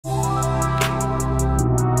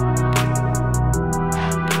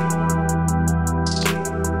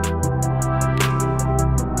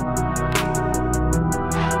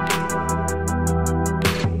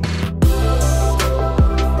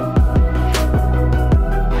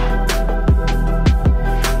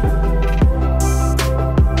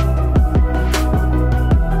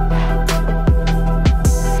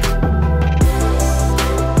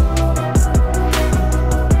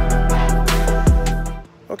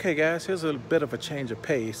Okay guys, here's a bit of a change of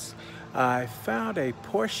pace. I found a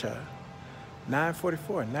Porsche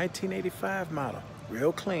 944, 1985 model,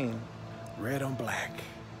 real clean, red on black.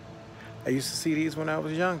 I used to see these when I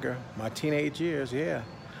was younger, my teenage years, yeah.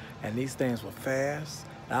 And these things were fast.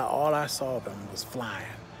 Now all I saw them was flying.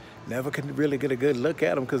 Never could really get a good look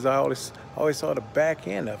at them because I always saw the back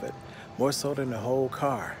end of it, more so than the whole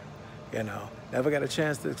car. You know, never got a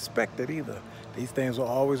chance to inspect it either. These things were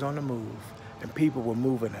always on the move, and people were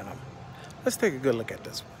moving in them. Let's take a good look at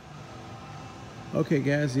this one. Okay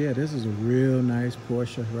guys, yeah, this is a real nice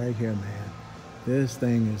Porsche right here, man. This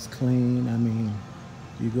thing is clean. I mean,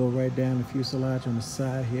 you go right down the fuselage on the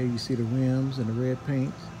side here, you see the rims and the red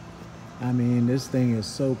paint. I mean, this thing is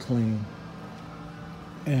so clean.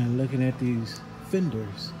 And looking at these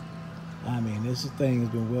fenders, I mean, this thing has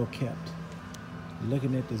been well kept.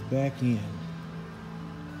 Looking at this back end,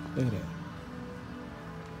 look at that.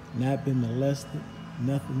 Not been molested,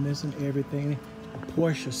 nothing missing, everything. A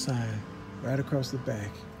Porsche sign right across the back.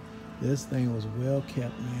 This thing was well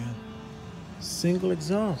kept, man. Single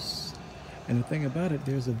exhaust. And the thing about it,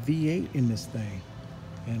 there's a V8 in this thing.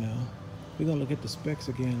 You know, we're gonna look at the specs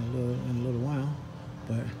again in a little while,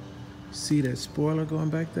 but see that spoiler going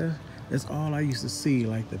back there? That's all I used to see,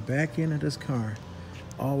 like the back end of this car,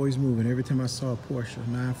 always moving. Every time I saw a Porsche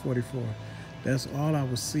 944, that's all I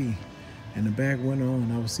would see. And the back window,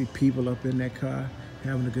 and I would see people up in that car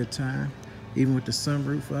having a good time, even with the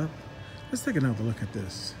sunroof up. Let's take another look at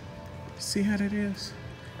this. See how that is?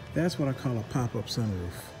 That's what I call a pop-up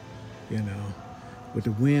sunroof, you know, with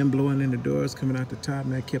the wind blowing in the doors coming out the top,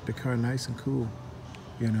 and that kept the car nice and cool.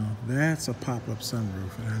 You know, that's a pop-up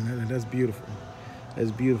sunroof, and that's beautiful.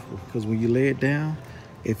 That's beautiful, because when you lay it down,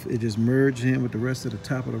 if it just merges in with the rest of the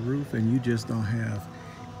top of the roof, and you just don't have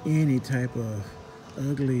any type of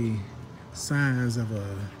ugly signs of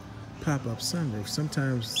a pop-up sunroof.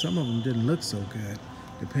 Sometimes some of them didn't look so good,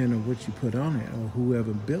 depending on what you put on it or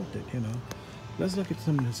whoever built it, you know. Let's look at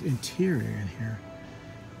some of this interior in here.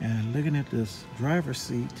 And looking at this driver's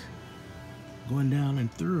seat, going down and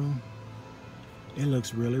through, it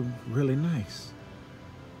looks really, really nice.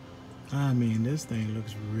 I mean, this thing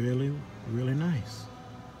looks really, really nice.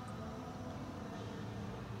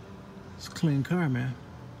 It's a clean car, man.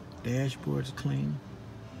 Dashboard's clean.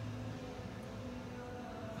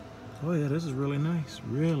 Oh yeah, this is really nice,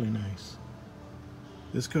 really nice.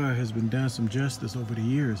 This car has been done some justice over the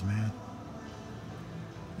years, man.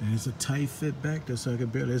 And it's a tight fit back there, so I can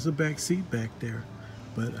barely, there's a back seat back there,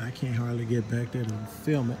 but I can't hardly get back there to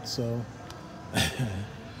film it, so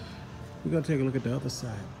we're gonna take a look at the other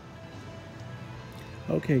side.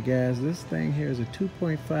 Okay guys, this thing here is a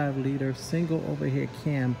 2.5 liter single overhead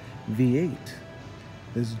cam V8.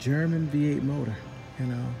 This German V8 motor, you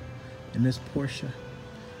know, and this Porsche.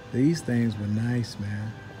 These things were nice,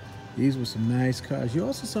 man. These were some nice cars. You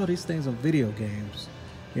also saw these things on video games,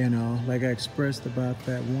 you know, like I expressed about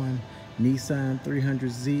that one Nissan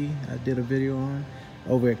 300Z I did a video on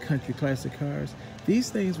over at Country Classic Cars. These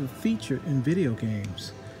things were featured in video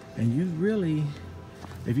games, and you really,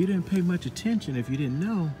 if you didn't pay much attention, if you didn't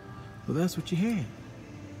know, well, that's what you had.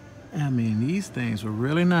 I mean, these things were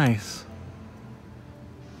really nice.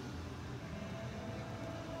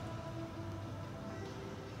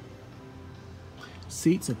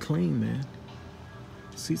 Seats are clean, man.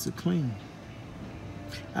 Seats are clean.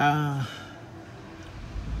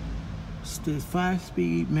 It's the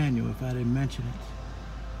 5-speed manual, if I didn't mention it.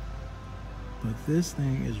 But this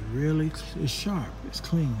thing is really, it's sharp, it's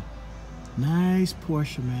clean. Nice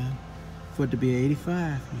Porsche, man. For it to be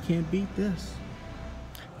 85, you can't beat this.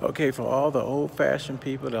 Okay, for all the old-fashioned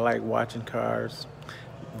people that like watching cars,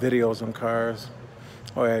 videos on cars,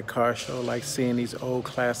 or at a car show, like seeing these old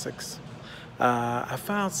classics, I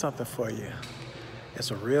found something for you.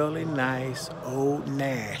 It's a really nice old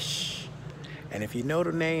Nash. And if you know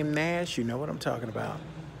the name Nash, you know what I'm talking about.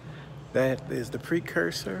 That is the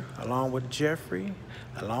precursor, along with Jeffrey,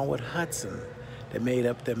 along with Hudson, that made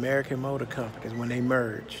up the American Motor Companies when they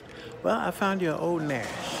merged. Well, I found you an old Nash.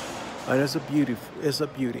 And it's a beauty. It's a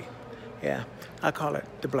beauty. Yeah, I call it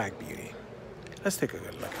the Black Beauty. Let's take a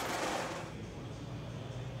good look.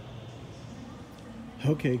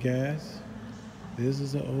 Okay, guys. This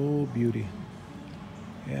is an old beauty.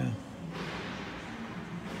 Yeah.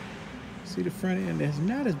 See the front end? It's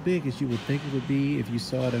not as big as you would think it would be if you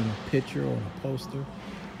saw it in a picture or a poster.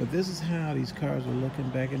 But this is how these cars were looking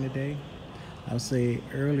back in the day. I would say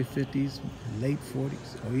early 50s, late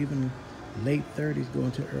 40s, or even late 30s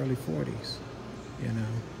going to early 40s, you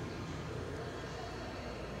know.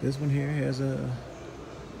 This one here has a,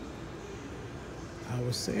 I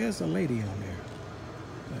would say it's a lady on there.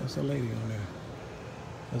 That's a lady on there.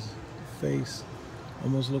 That's the face.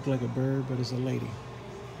 Almost look like a bird, but it's a lady.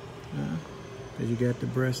 Because you got the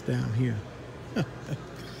breast down here.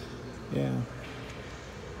 Yeah.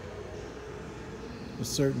 There's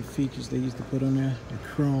certain features they used to put on there. The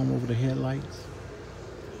chrome over the headlights.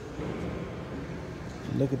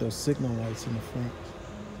 Look at those signal lights in the front.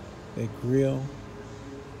 That grill.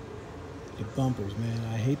 The bumpers, man.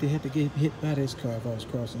 I hate to have to get hit by this car if I was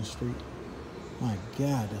crossing the street. My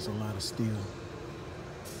God, that's a lot of steel.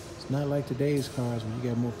 It's not like today's cars where you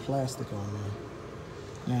got more plastic on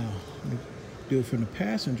there. Now, let me do it from the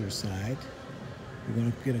passenger side. We're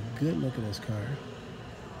gonna get a good look at this car.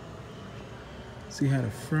 See how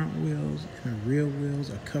the front wheels and the rear wheels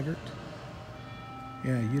are covered?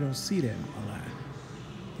 Yeah, you don't see that a lot,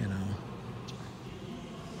 you know.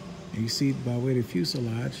 And you see by way of the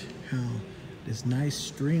fuselage how this nice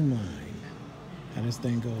streamline, how this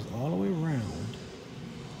thing goes all the way around,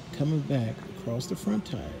 coming back across the front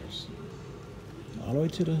tires, all the way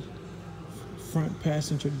to the front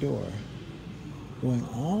passenger door, going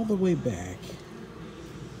all the way back.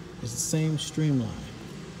 It's the same streamline,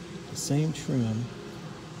 the same trim,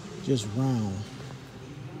 just round,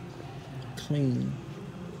 clean.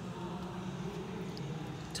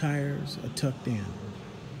 Tires are tucked in.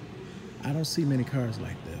 I don't see many cars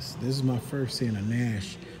like this. This is my first seeing a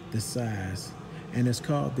Nash this size, and it's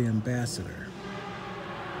called the Ambassador.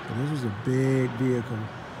 So this was a big vehicle,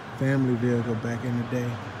 family vehicle back in the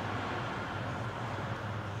day.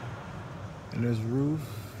 And this roof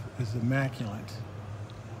is immaculate.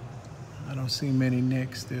 I don't see many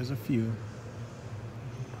nicks. There's a few.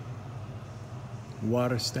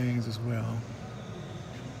 Water stains as well,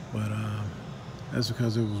 but that's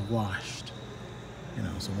because it was washed. You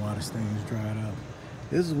know, some water stains dried up.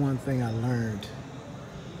 This is one thing I learned.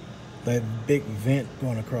 That big vent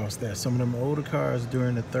going across there. Some of them older cars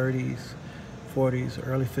during the 30s, 40s,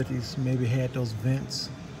 early 50s maybe had those vents.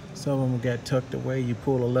 Some of them got tucked away. You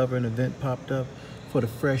pull a lever and the vent popped up for the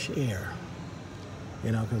fresh air.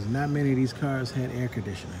 You know, because not many of these cars had air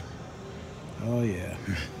conditioning. Oh yeah.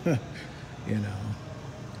 You know,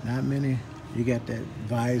 not many. You got that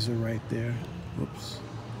visor right there. Whoops.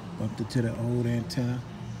 Bumped it to the old antenna.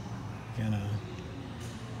 You know.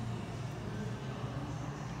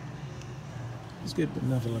 Let's get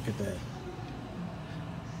another look at that.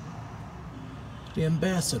 The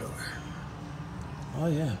Ambassador. Oh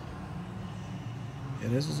yeah. Yeah,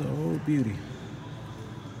 this is an old beauty.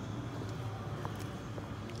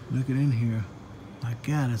 Looking in here, my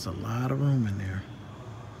God, there's a lot of room in there.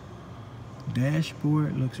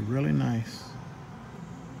 Dashboard looks really nice.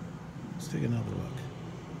 Let's take another look.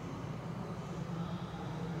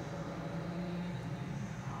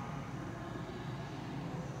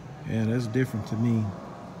 Yeah, that's different to me.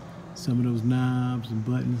 Some of those knobs and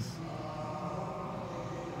buttons,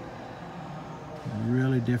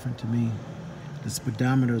 really different to me. The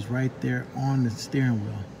speedometer is right there on the steering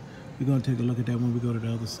wheel. We're gonna take a look at that when we go to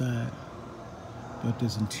the other side. But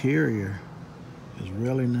this interior is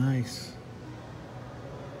really nice.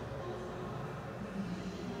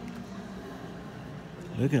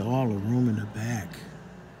 Look at all the room in the back.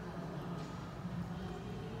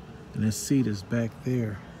 And this seat is back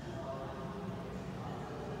there.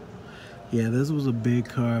 Yeah, this was a big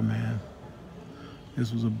car, man.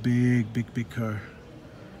 This was a big car.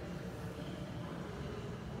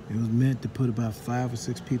 It was meant to put about 5 or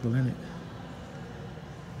 6 people in it.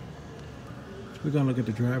 We're gonna look at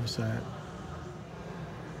the driver's side.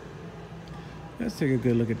 Let's take a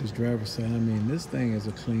good look at this driver's side. I mean, this thing is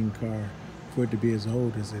a clean car for it to be as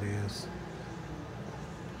old as it is.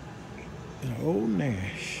 An old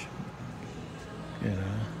Nash, you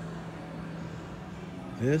know.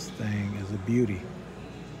 This thing is a beauty.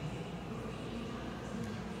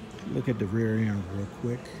 Look at the rear end real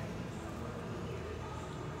quick.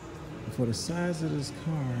 For the size of this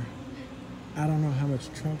car, I don't know how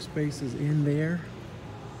much trunk space is in there,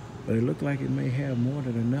 but it looked like it may have more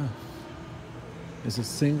than enough. It's a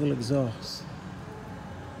single exhaust,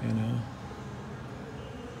 you know.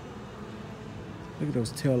 Look at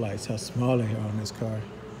those taillights, how small they are on this car.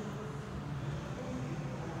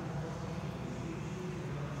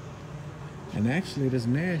 And actually, this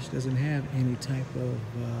Nash doesn't have any type of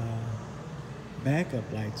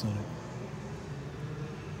backup lights on it.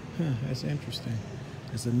 Huh, that's interesting.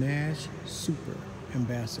 It's a Nash Super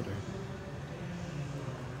Ambassador.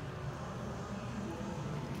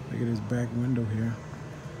 Look at this back window here.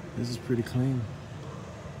 This is pretty clean.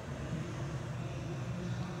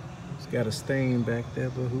 It's got a stain back there,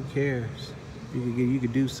 but who cares? You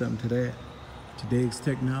could do something to that. Today's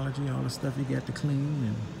technology, all the stuff you got to clean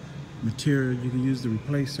and material you can use to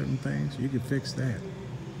replace certain things, you can fix that.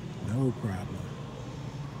 No problem.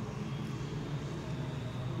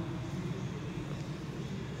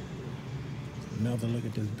 Another look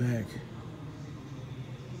at this back.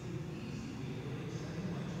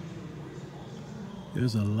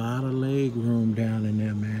 There's a lot of leg room down in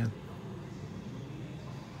there, man.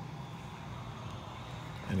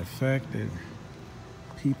 And the fact that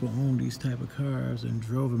people own these type of cars and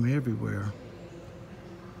drove them everywhere.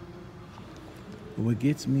 But what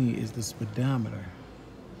gets me is the speedometer.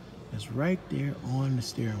 It's right there on the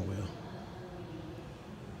steering wheel.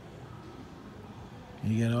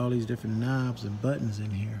 And you got all these different knobs and buttons in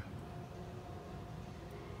here.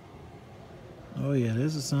 Oh yeah,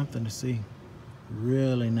 this is something to see.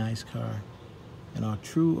 Really nice car. And our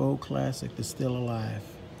true old classic that's still alive.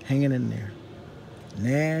 Hanging in there.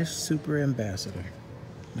 Nash Super Ambassador.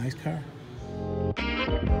 Nice car.